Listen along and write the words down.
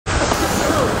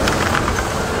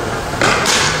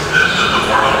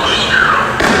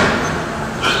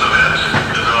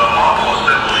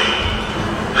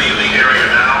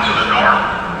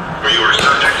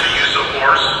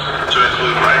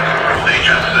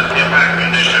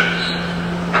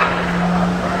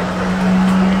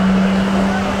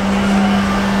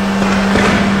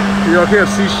I can't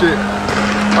see shit.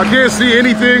 I can't see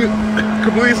anything.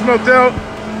 Completely smoked out.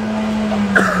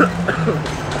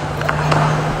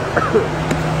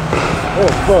 Oh,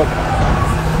 fuck.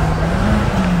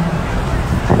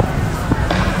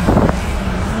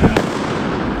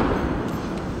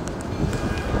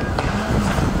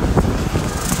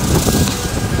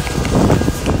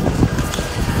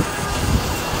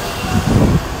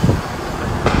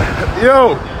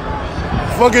 Yo,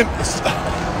 fucking.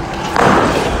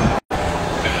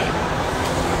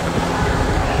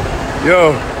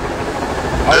 Yo,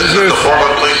 I was just the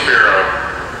Portland Police Bureau.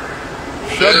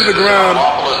 shoved to the ground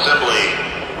Assembly.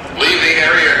 Leave the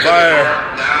area to by the a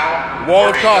north now. wall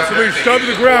of cops. Somebody shoved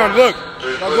to the ground. Look,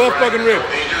 my glove fucking ripped.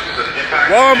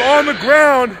 While I'm on the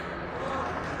ground,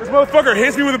 this motherfucker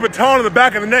hits me with a baton in the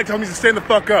back of the neck, telling me to stand the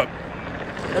fuck up,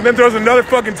 and then throws another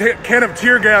fucking can of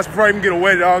tear gas before I even get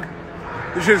away, dog.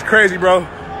 This shit is crazy, bro.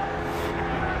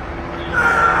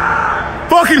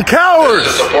 Fucking cowards!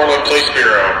 This is the Portland Police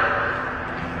Bureau.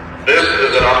 This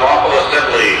is an unlawful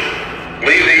assembly.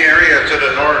 Leave the area to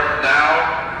the north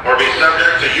now, or be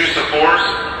subject to use of force,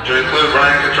 to include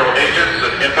riot control agents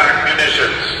and impact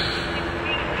munitions.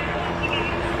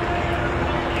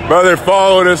 Bro, they're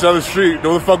following us down the street. Know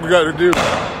what the fuck we got to do?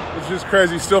 It's just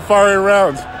crazy. Still firing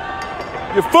rounds.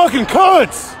 You fucking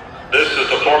cunts! This is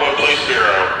the Portland Police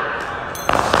Bureau.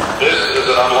 This is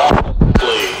an unlawful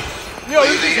assembly. Yo,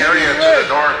 leave the area to the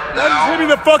north now. Just hit me in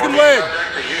the fucking leg.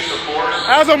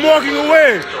 As I'm walking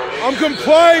away, I'm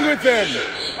complying with them.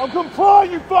 I'm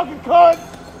complying, you fucking cunt.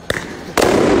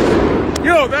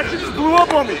 Yo, that shit just blew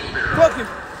up on me. Fucking,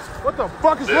 what the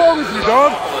fuck is wrong with you,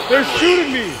 dog? They're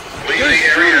shooting me. They're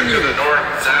shooting me.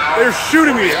 They're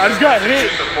shooting me. I just got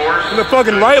hit in the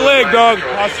fucking right leg, dog.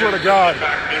 I swear to God.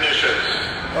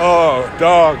 Oh,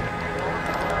 dog.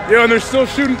 Yo, and they're still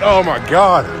shooting. Oh my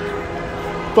God.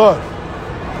 Fuck.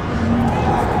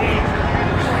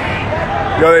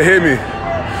 Yo, they hit me.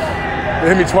 They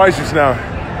hit me twice just now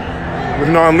with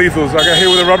non-lethals. I got hit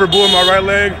with a rubber bullet in my right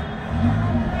leg.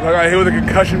 I got hit with a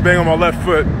concussion bang on my left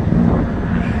foot. You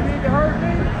need to hurt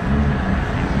me?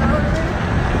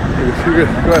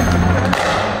 Go ahead.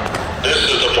 This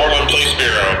is the Portland Police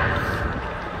Bureau.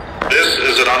 This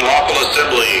is an unlawful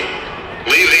assembly.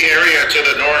 Leave the area to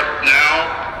the north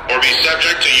now, or be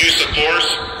subject to use of force,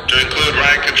 to include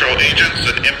riot control agents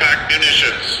and impact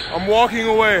munitions. I'm walking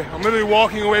away. I'm literally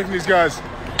walking away from these guys.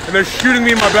 And they're shooting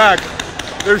me in my back.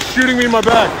 They're shooting me in my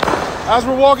back. As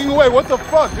we're walking away, what the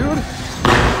fuck, dude?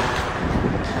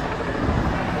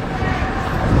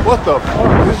 What the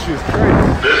fuck? This shit is crazy.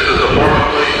 This is the Portland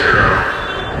Police Bureau.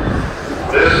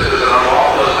 This is an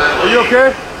unlawful assembly. Are you okay?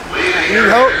 You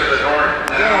need help? To the north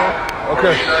now,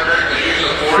 okay. Or be subject to use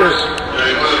of force, to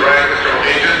include riot control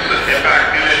agents and impact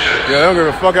munitions. Yeah, they don't give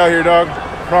a fuck out here, dog.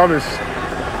 Promise.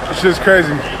 This shit's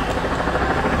crazy.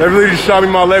 They really just shot me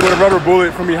in my leg with a rubber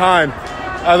bullet from behind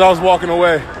as I was walking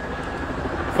away.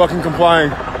 Fucking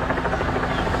complying.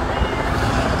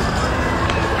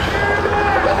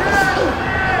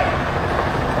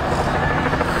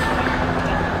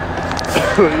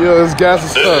 Yo, this gas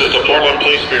is This is the Portland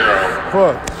Police Bureau.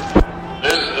 Fuck.